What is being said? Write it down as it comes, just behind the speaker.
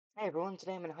everyone,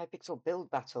 today I'm in a Hypixel build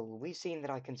battle. We've seen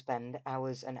that I can spend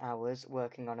hours and hours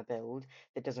working on a build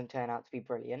that doesn't turn out to be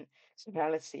brilliant. So now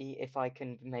let's see if I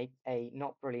can make a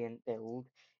not brilliant build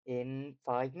in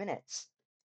 5 minutes.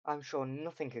 I'm sure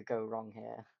nothing could go wrong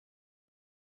here.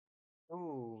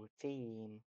 Ooh,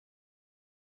 theme.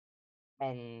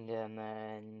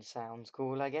 Enderman. Sounds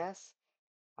cool, I guess.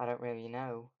 I don't really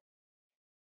know.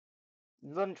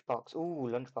 Lunchbox. Ooh,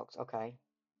 lunchbox. Okay.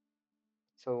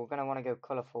 So we're gonna want to go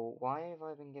colourful. Why have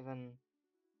I been given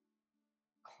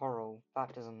coral?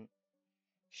 That doesn't...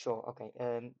 Sure, okay.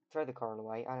 Throw the coral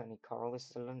away. I don't need coral. This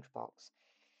is a lunchbox.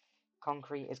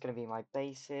 Concrete is going to be my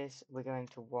basis. We're going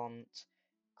to want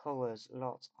colours,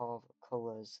 lots of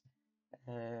colours.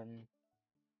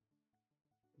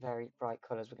 Very bright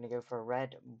colours. We're going to go for a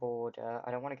red border.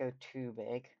 I don't want to go too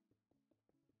big.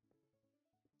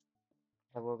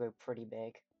 I will go pretty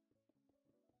big.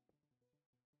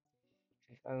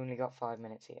 We've only got 5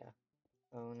 minutes here.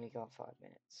 Only got 5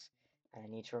 minutes. And I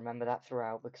need to remember that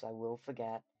throughout because I will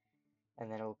forget. And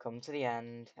then it'll come to the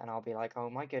end and I'll be like, oh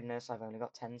my goodness, I've only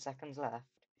got 10 seconds left.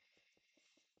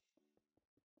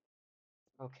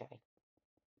 Okay.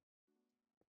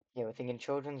 Yeah, we're thinking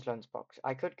children's lunchbox.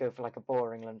 I could go for like a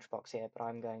boring lunchbox here, but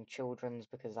I'm going children's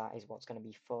because that is what's going to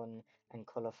be fun and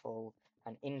colourful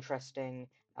and interesting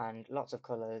and lots of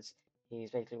colours.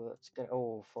 Is basically what's going.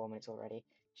 Oh, 4 minutes already.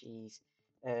 Jeez.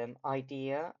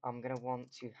 Idea. I'm going to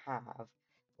want to have.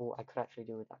 Oh, I could actually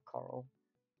do with that coral.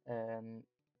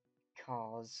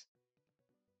 Cause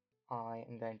I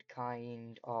am going to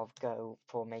kind of go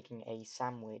for making a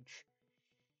sandwich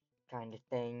kind of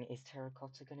thing. Is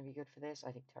terracotta going to be good for this?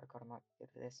 I think terracotta might be good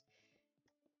for this.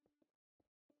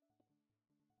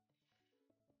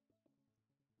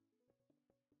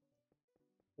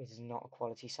 This is not a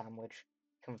quality sandwich.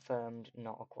 Confirmed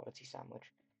not a quality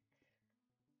sandwich.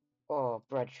 Oh,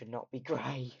 bread should not be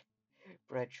grey.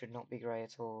 Bread should not be grey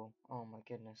at all. Oh my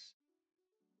goodness.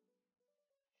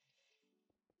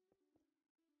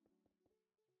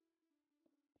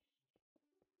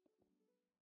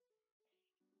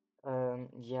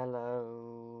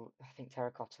 Yellow. I think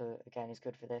terracotta again is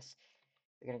good for this.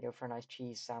 We're gonna go for a nice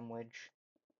cheese sandwich.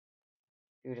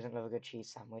 Who doesn't love a good cheese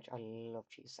sandwich? I love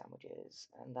cheese sandwiches,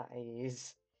 and that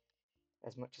is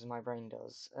as much as my brain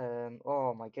does.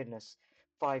 Oh my goodness.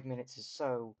 5 minutes is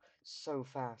so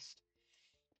fast.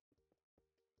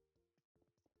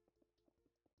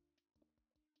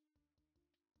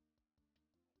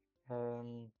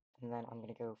 And then I'm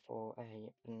gonna go for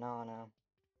a banana.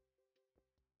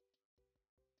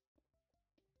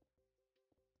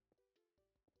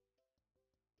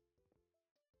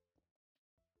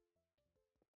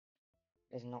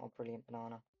 Is not a brilliant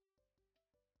banana.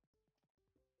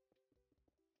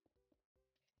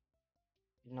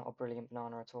 Not a brilliant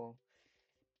banana at all.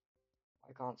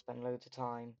 I can't spend loads of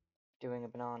time doing a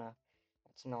banana.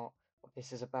 That's not what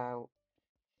this is about.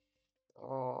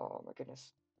 Oh my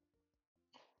goodness.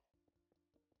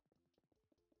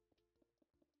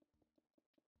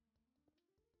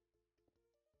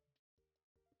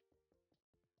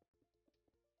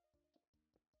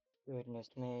 Goodness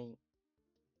me.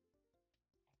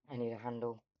 I need a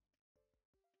handle.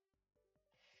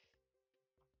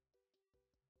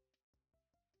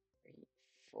 3,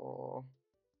 4.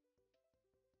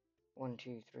 1,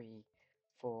 2, 3,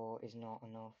 4 is not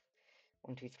enough.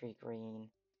 1, 2, 3 green.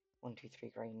 1, 2, 3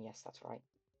 green. Yes, that's right.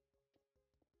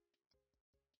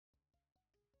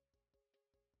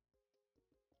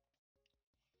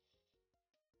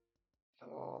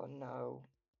 Oh no.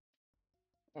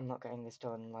 I'm not getting this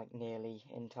done like nearly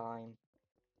in time.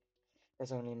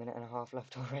 There's only a minute and a half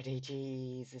left already.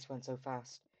 Jeez, this went so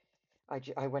fast.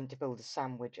 I went to build a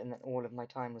sandwich and then all of my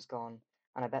time was gone.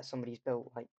 And I bet somebody's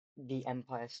built like the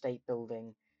Empire State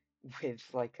Building with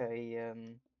like a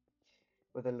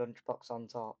with a lunchbox on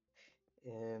top.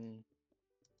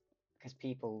 Because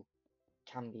people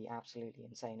can be absolutely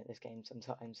insane at this game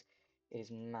sometimes. It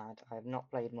is mad. I have not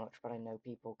played much, but I know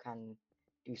people can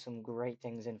do some great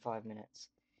things in 5 minutes.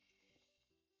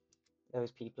 Those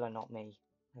people are not me.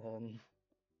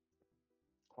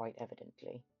 Quite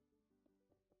evidently.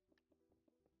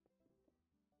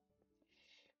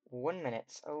 1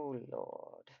 minute. Oh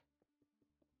lord.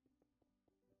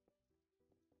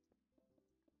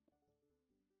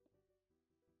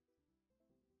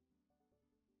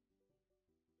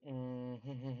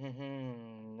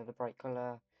 Another bright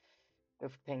colour. Go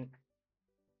for pink.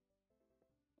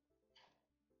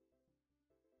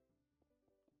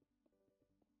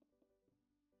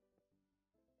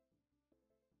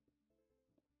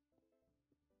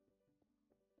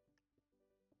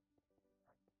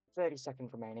 30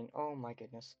 seconds remaining. Oh my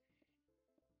goodness.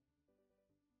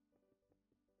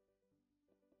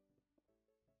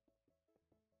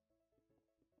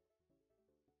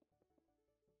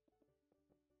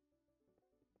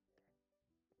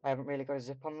 I haven't really got a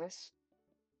zip on this,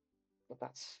 but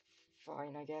that's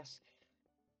fine, I guess.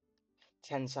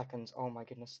 10 seconds. Oh my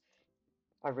goodness.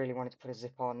 I really wanted to put a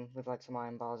zip on with like some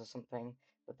iron bars or something,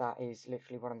 but that is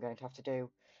literally what I'm going to have to do.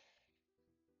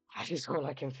 That is all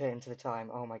I can fit into the time.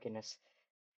 Oh my goodness.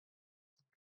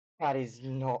 That is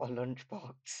not a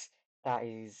lunchbox. That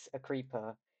is a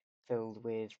creeper filled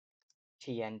with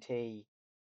TNT.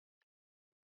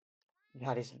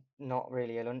 That is not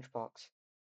really a lunchbox.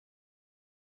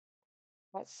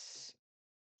 That's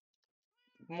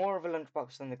more of a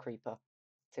lunchbox than the creeper,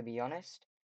 to be honest.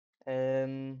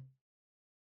 Hey,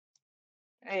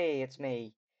 it's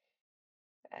me.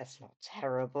 That's not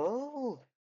terrible.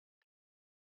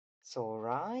 It's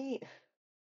alright.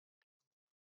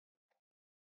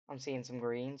 I'm seeing some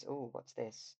greens. Oh, what's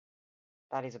this?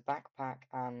 That is a backpack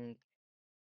and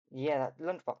yeah, that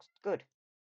lunchbox. Good.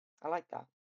 I like that.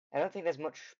 I don't think there's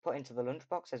much put into the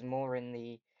lunchbox. There's more in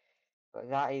the. But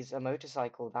that is a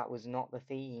motorcycle. That was not the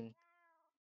theme.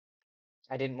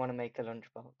 I didn't want to make a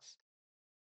lunchbox.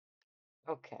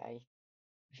 Okay.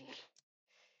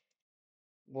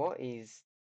 What is?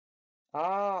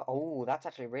 Ah, oh, that's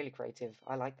actually really creative.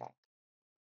 I like that.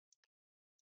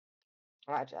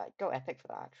 Alright, go epic for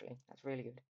that. Actually, that's really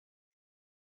good.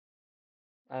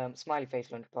 Smiley face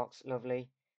lunchbox, lovely.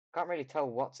 Can't really tell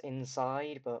what's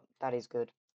inside, but that is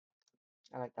good.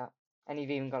 I like that. And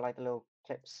you've even got like the little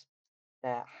clips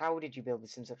there. How did you build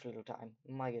this in such a little time?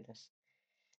 My goodness.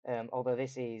 Although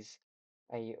this is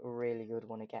a really good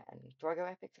one again. Do I go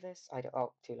epic for this? I don't.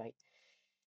 Oh, too late.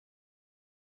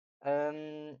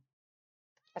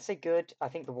 I'd say good. I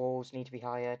think the walls need to be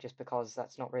higher, just because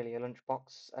that's not really a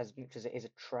lunchbox as much as it is a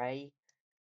tray.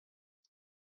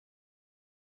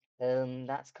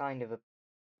 That's kind of a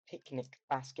picnic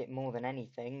basket more than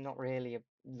anything, not really a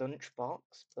lunchbox,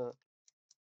 but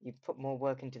you put more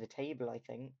work into the table, I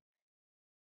think.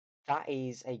 That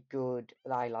is a good.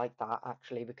 I like that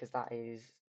actually because that is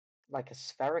like a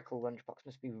spherical lunchbox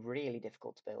must be really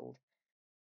difficult to build.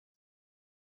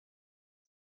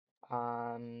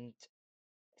 And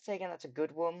I'd say again that's a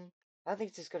good one. I don't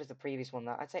think it's as good as the previous one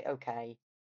though. I'd say okay.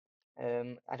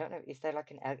 I don't know. Is there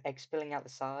like an egg spilling out the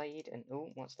side? And oh,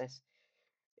 what's this?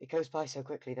 It goes by so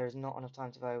quickly. There is not enough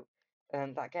time to vote.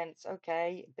 That again, it's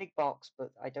okay. Big box,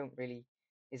 but I don't really.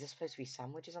 Is this supposed to be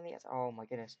sandwiches on the outside? Oh my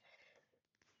goodness.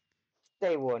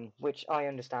 Day one, which I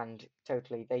understand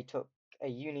totally. They took a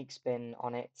unique spin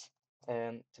on it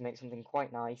to make something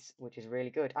quite nice, which is really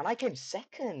good. And I came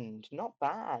second, not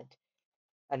bad.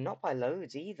 And not by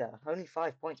loads either, only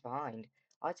 5 points behind.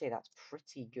 I'd say that's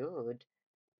pretty good,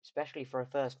 especially for a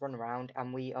first run around,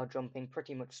 and we are jumping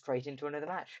pretty much straight into another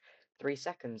match. 3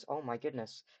 seconds, oh my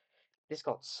goodness. This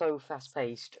got so fast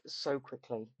paced so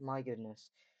quickly, my goodness.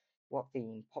 What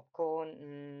theme?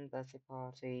 Popcorn, birthday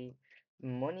party.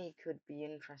 Money could be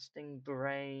interesting.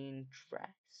 Brain,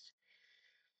 dress.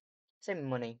 Say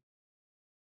money.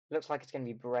 Looks like it's going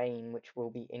to be brain, which will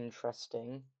be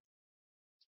interesting.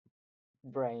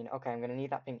 Brain. Okay, I'm going to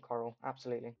need that pink coral.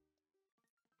 Absolutely.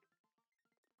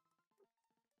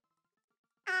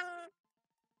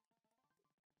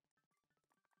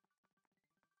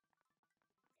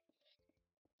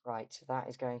 Right, so that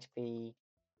is going to be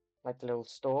like the little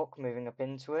stalk moving up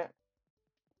into it.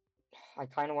 I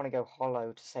kind of want to go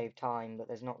hollow to save time, but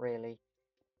there's not really.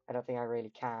 I don't think I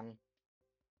really can.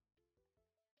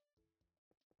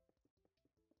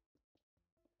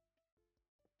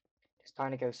 Just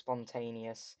kind of go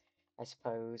spontaneous, I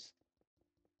suppose.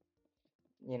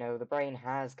 You know, the brain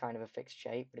has kind of a fixed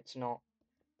shape, but it's not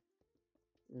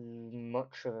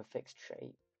much of a fixed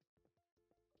shape.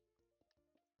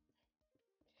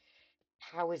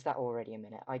 How is that already a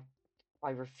minute? I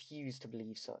refuse to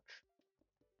believe such.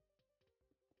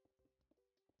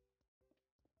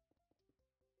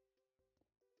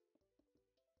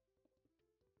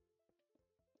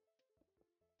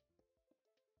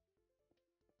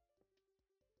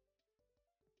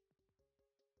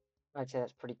 I'd say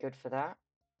that's pretty good for that.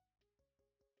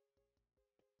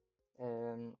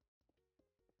 Um,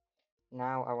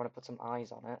 Now I want to put some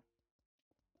eyes on it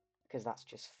because that's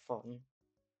just fun.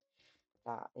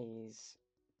 That is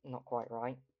not quite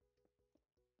right.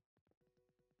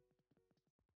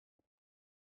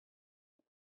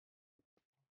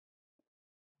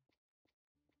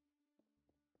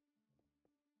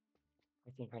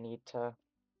 I think I need to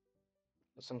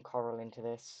put some coral into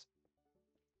this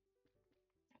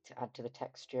to add to the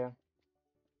texture.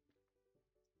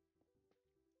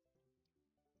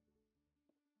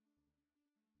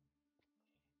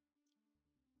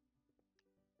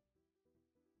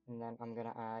 And then I'm going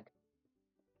to add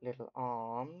little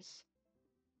arms.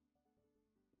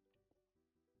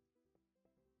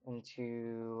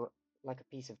 into like a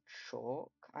piece of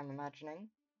chalk, I'm imagining.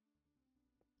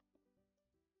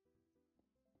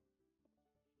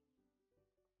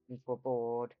 Into a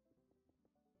board.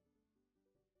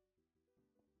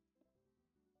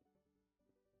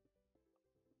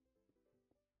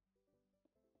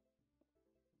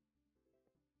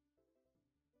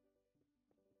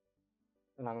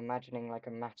 And I'm imagining like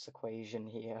a maths equation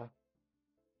here.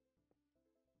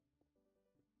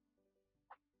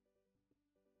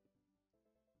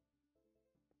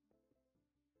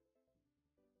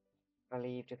 I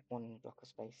leave just one block of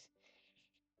space.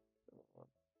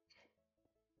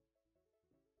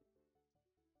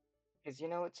 Because you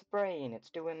know, it's a brain, it's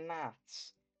doing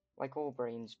maths. Like all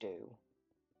brains do.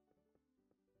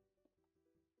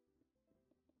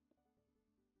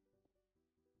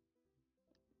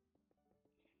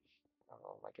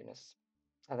 Oh my goodness.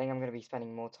 I think I'm going to be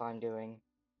spending more time doing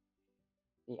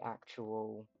the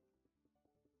actual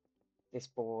this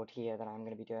board here than I'm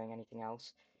going to be doing anything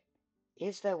else.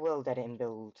 Is there world editing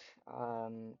build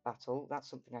battle? That's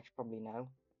something I should probably know.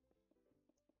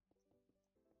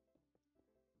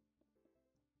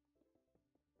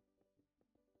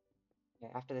 Yeah,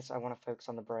 after this I want to focus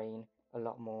on the brain a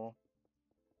lot more.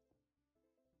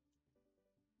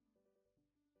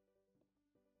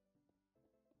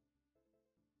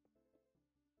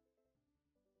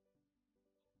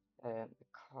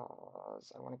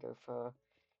 Because I want to go for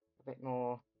a bit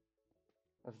more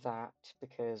of that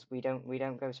because we don't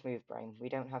go smooth brain. We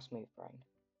don't have smooth brain.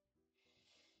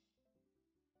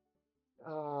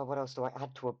 Oh, what else do I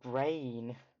add to a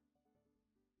brain?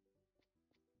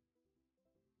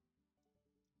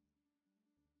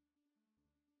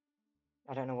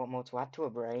 I don't know what more to add to a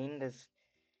brain. There's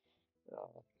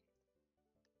oh,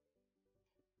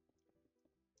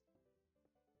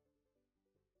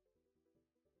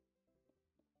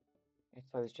 I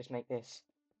suppose just make this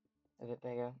a bit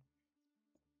bigger.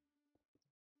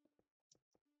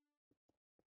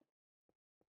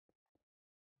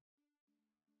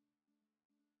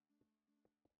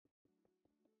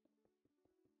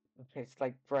 It's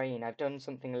like brain. I've done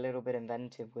something a little bit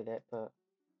inventive with it, but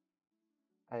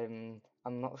I'm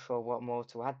not sure what more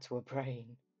to add to a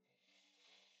brain.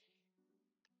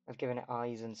 I've given it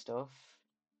eyes and stuff.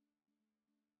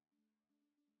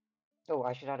 Oh,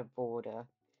 I should add a border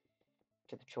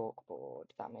to the chalkboard.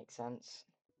 That makes sense.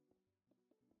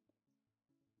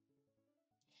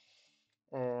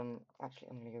 Actually,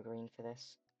 I'm gonna go green for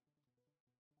this.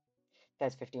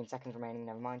 There's 15 seconds remaining.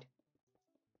 Never mind.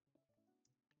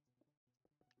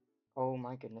 Oh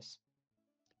my goodness.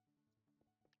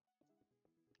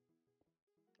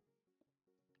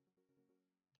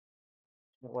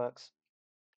 It works.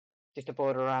 Just a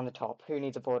border around the top. Who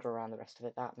needs a border around the rest of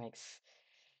it?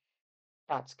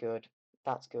 That's good.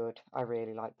 That's good. I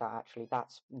really like that actually.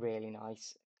 That's really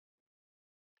nice.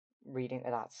 Reading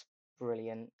that's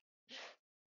brilliant.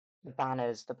 The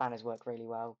banners work really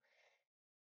well.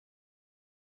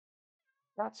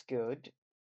 That's good.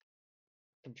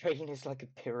 The brain is like a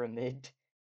pyramid.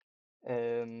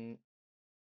 Um,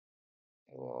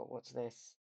 what's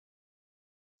this?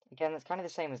 Again, that's kind of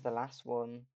the same as the last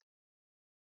one.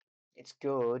 It's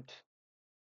good.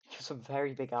 Some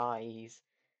very big eyes.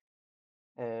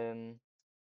 Um,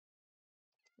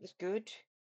 it's good.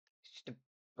 It's just a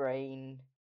brain.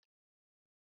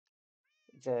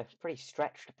 It's a pretty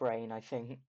stretched brain, I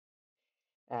think.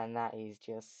 And that is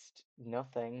just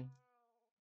nothing.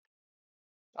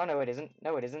 Oh, no, it isn't.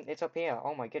 No, it isn't. It's up here.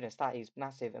 Oh my goodness, that is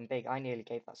massive and big. I nearly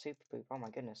gave that super poop. Oh my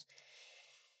goodness.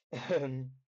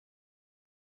 Um,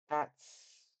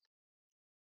 that's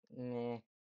meh.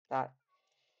 That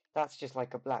that's just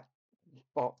like a black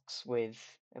box with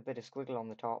a bit of squiggle on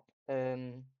the top.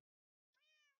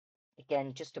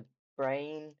 Again, just a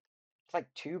brain. It's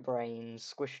like two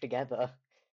brains squished together.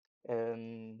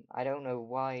 I don't know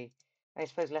why. I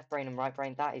suppose left brain and right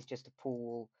brain, that is just a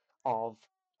pool of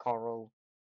coral.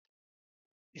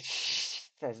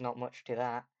 There's not much to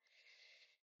that,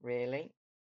 really.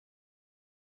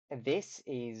 This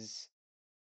is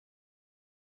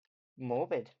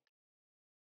morbid.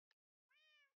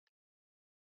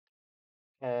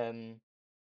 Um,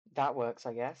 that works,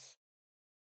 I guess.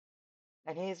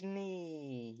 And here's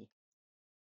me.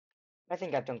 I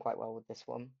think I've done quite well with this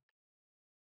one.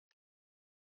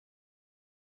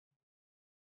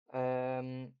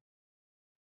 Um,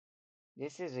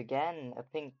 this is again a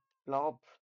pink blob.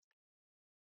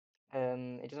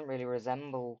 It doesn't really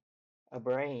resemble a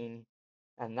brain,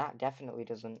 and that definitely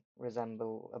doesn't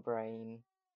resemble a brain.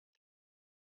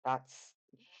 That's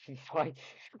why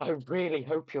I really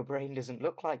hope your brain doesn't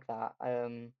look like that.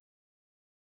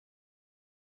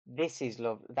 This is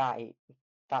love.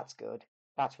 That's good.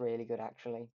 That's really good,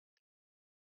 actually.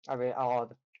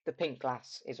 The pink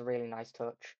glass is a really nice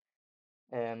touch.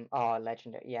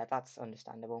 Legendary. Yeah, that's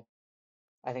understandable.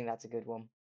 I think that's a good one.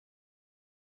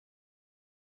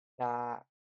 Tough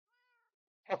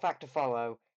act to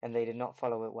follow, and they did not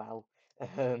follow it well.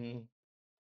 Um,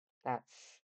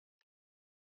 that's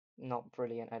not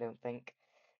brilliant, I don't think.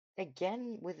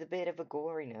 Again, with a bit of a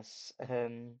goriness.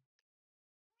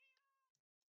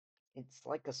 It's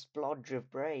like a splodge of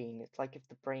brain. It's like if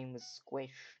the brain was squished.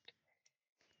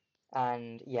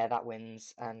 And yeah, that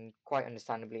wins. And quite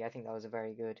understandably, I think that was a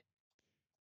very good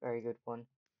one.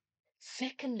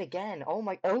 Second again. Oh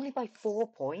my, only by 4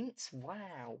 points?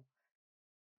 Wow.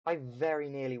 I very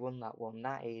nearly won that one.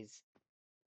 That is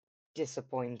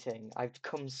disappointing. I've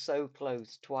come so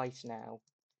close twice now.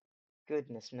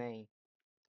 Goodness me.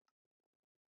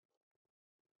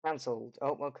 Cancelled.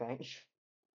 Oh, okay.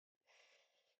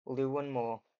 We'll do one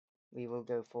more. We will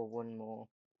go for one more.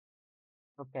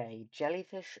 Okay,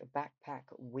 jellyfish, backpack,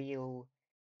 wheel,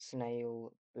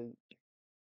 snail, boot.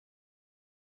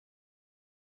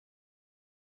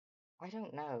 I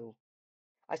don't know.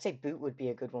 I'd say boot would be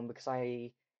a good one because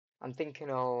I'm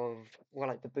thinking of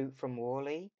like the boot from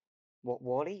Wall-E. What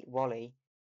Wall-E? Wall-E.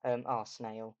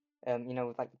 Snail.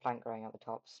 With like the plank growing at the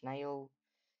top. Snail.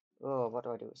 Oh, what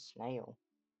do I do with snail?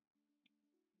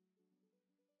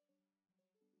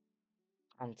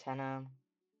 Antenna.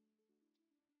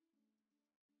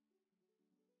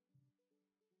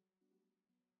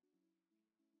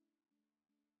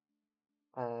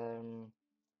 Um,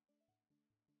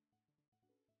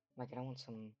 like I want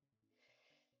some.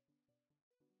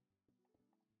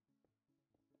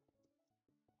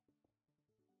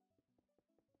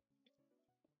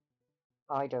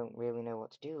 I don't really know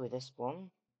what to do with this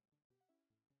one.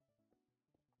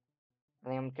 I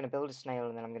think I'm gonna build a snail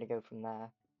and then I'm gonna go from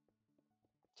there.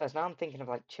 So now I'm thinking of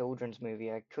like children's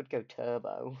movie. I could go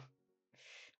Turbo.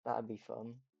 That'd be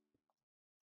fun.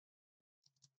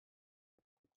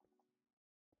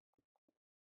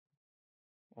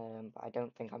 But I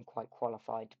don't think I'm quite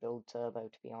qualified to build Turbo,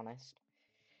 to be honest.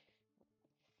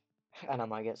 And I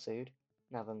might get sued.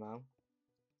 Never know.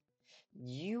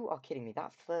 You are kidding me.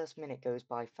 That first minute goes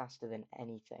by faster than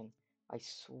anything. I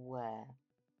swear.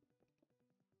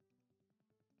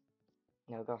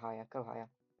 No, go higher, go higher.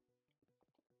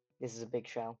 This is a big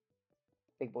shell.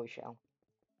 Big boy shell.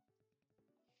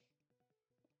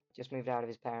 Just moved out of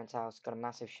his parents' house, got a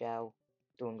massive shell,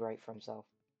 doing great for himself.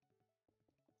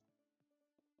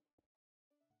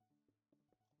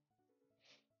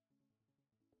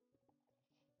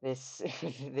 This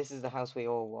this is the house we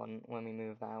all want when we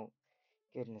move out.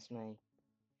 Goodness me.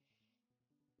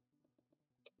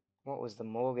 What was the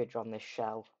mortgage on this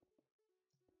shell?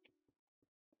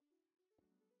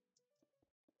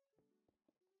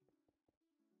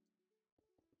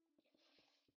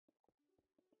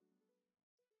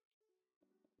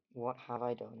 What have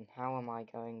I done? How am I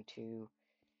going to...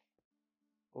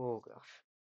 Oh gosh.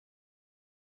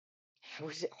 How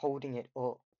is it holding it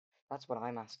up? That's what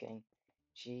I'm asking.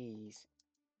 Jeez.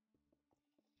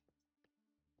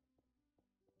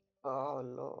 Oh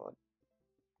lord.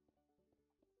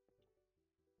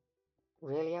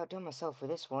 Really outdone myself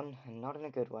with this one, and not in a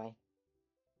good way.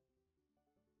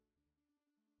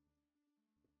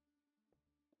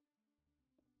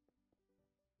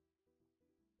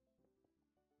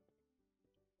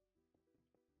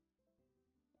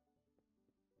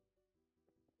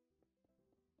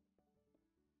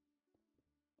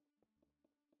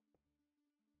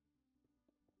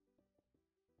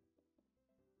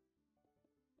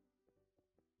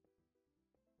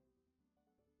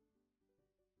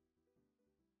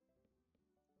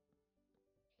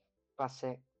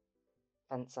 Classic.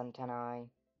 Fence antennae.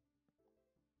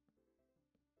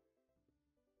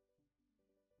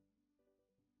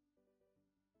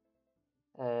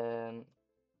 Um,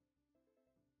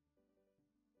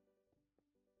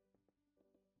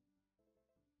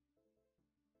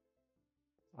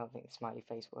 I don't think the smiley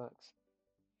face works.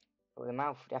 But the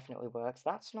mouth definitely works.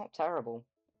 That's not terrible.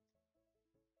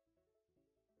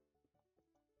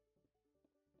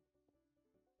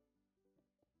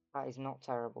 That is not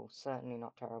terrible. Certainly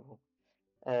not terrible.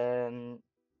 Um,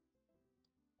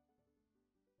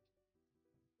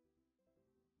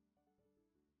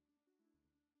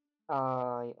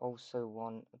 I also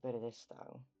want a bit of this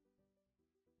though.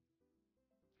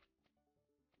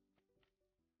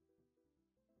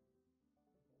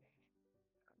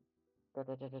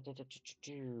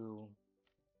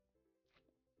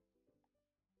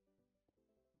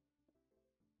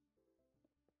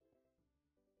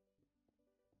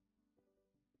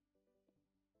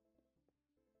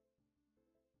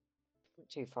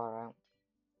 Too far out.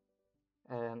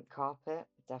 Carpet,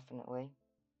 definitely.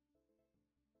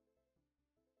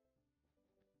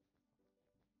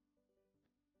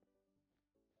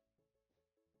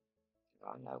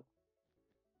 Oh no.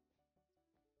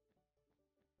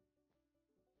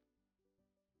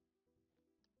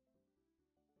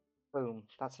 Boom.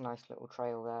 That's a nice little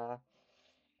trail there.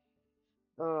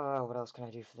 Oh, what else can I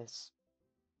do for this?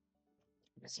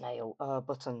 Snail.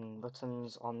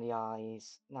 Buttons on the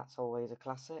eyes. That's always a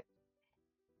classic.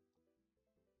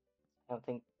 I don't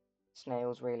think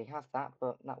snails really have that,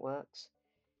 but that works.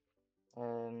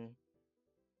 Um.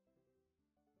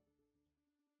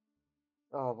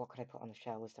 Oh, what could I put on the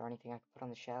shell? Is there anything I could put on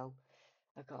the shell?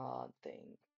 I can't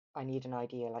think. I need an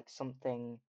idea, like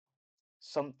something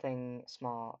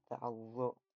smart that I'll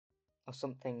look, or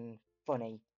something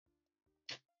funny.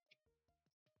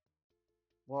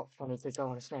 What funny could go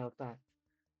on a snail's back?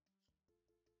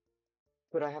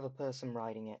 Could I have a person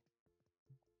riding it?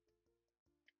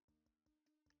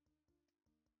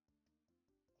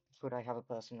 Could I have a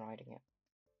person riding it?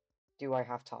 Do I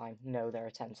have time? No, there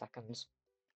are 10 seconds.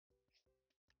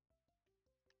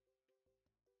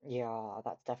 Yeah,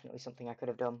 that's definitely something I could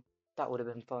have done. That would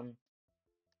have been fun.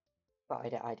 But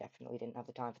I definitely didn't have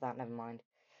the time for that, never mind.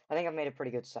 I think I've made a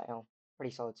pretty good sail.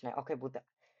 Pretty solid snail. Okay, well,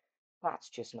 that's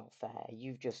just not fair.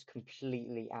 You've just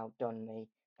completely outdone me.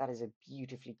 That is a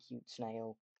beautifully cute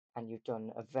snail, and you've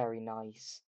done a very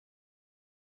nice...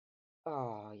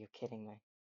 Oh, you're kidding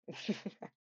me.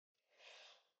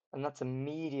 And that's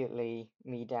immediately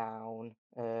me down.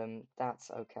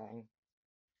 That's okay.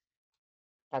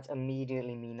 That's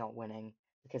immediately me not winning,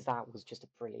 because that was just a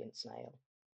brilliant snail.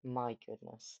 My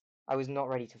goodness. I was not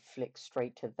ready to flick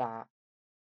straight to that.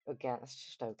 Again, that's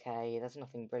just okay. There's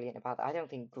nothing brilliant about that. I don't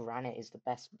think granite is the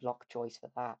best block choice for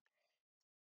that.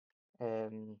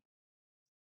 Um,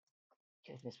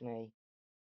 Goodness me.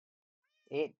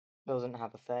 It doesn't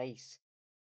have a face.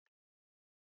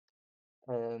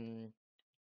 Um,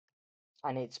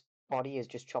 and its body is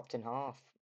just chopped in half.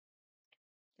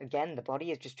 Again, the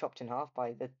body is just chopped in half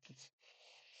by the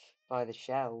by the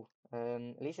shell.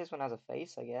 At least this one has a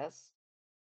face, I guess.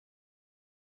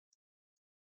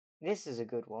 This is a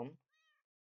good one.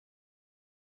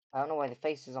 I don't know why the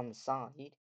face is on the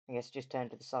side. I guess just turn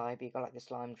to the side, but you got like the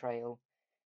slime trail.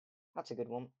 That's a good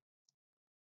one.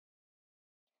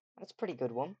 That's a pretty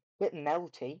good one. Bit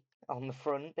melty on the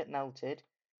front, bit melted.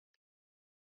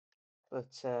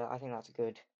 But I think that's a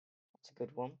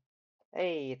good one.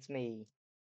 Hey, it's me.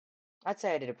 I'd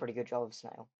say I did a pretty good job of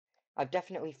Snail. I've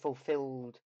definitely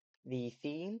fulfilled the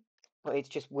theme, but it's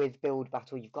just with Build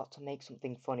Battle, you've got to make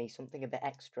something funny, something a bit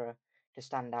extra to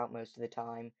stand out most of the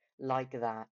time, like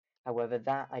that. However,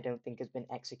 that I don't think has been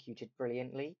executed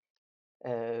brilliantly.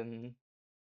 Um,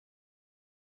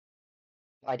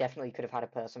 I definitely could have had a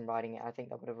person riding it. I think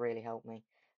that would have really helped me.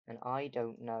 And I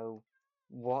don't know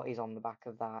what is on the back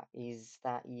of that. Is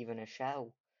that even a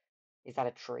shell? Is that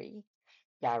a tree?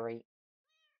 Gary.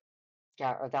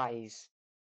 That is.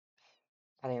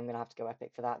 I think I'm gonna have to go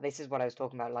epic for that. This is what I was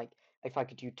talking about. Like, if I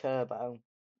could do turbo,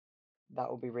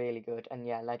 that would be really good. And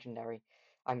yeah, legendary.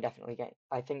 I'm definitely getting.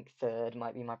 I think third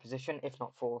might be my position, if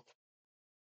not fourth.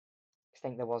 I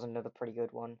think there was another pretty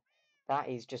good one. That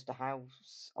is just a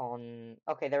house on.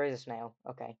 Okay, there is a snail.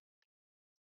 Okay.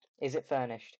 Is it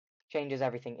furnished? Changes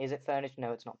everything. Is it furnished?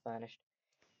 No, it's not furnished.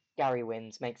 Gary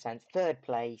wins. Makes sense. Third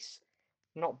place.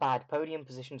 Not bad. Podium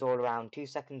positions all around. 2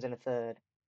 seconds and a third.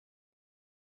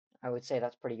 I would say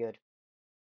that's pretty good.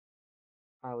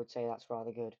 I would say that's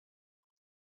rather good.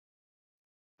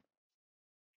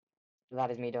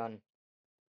 That is me done.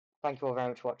 Thank you all very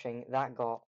much for watching. That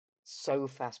got so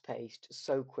fast paced,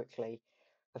 so quickly.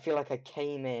 I feel like I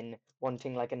came in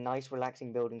wanting like a nice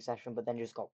relaxing building session, but then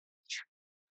just got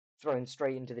thrown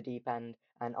straight into the deep end.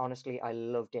 And honestly, I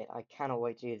loved it. I cannot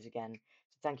wait to do this again.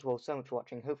 So thank you all so much for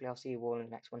watching. Hopefully I'll see you all in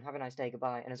the next one. Have a nice day,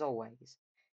 goodbye, and as always,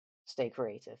 stay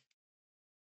creative.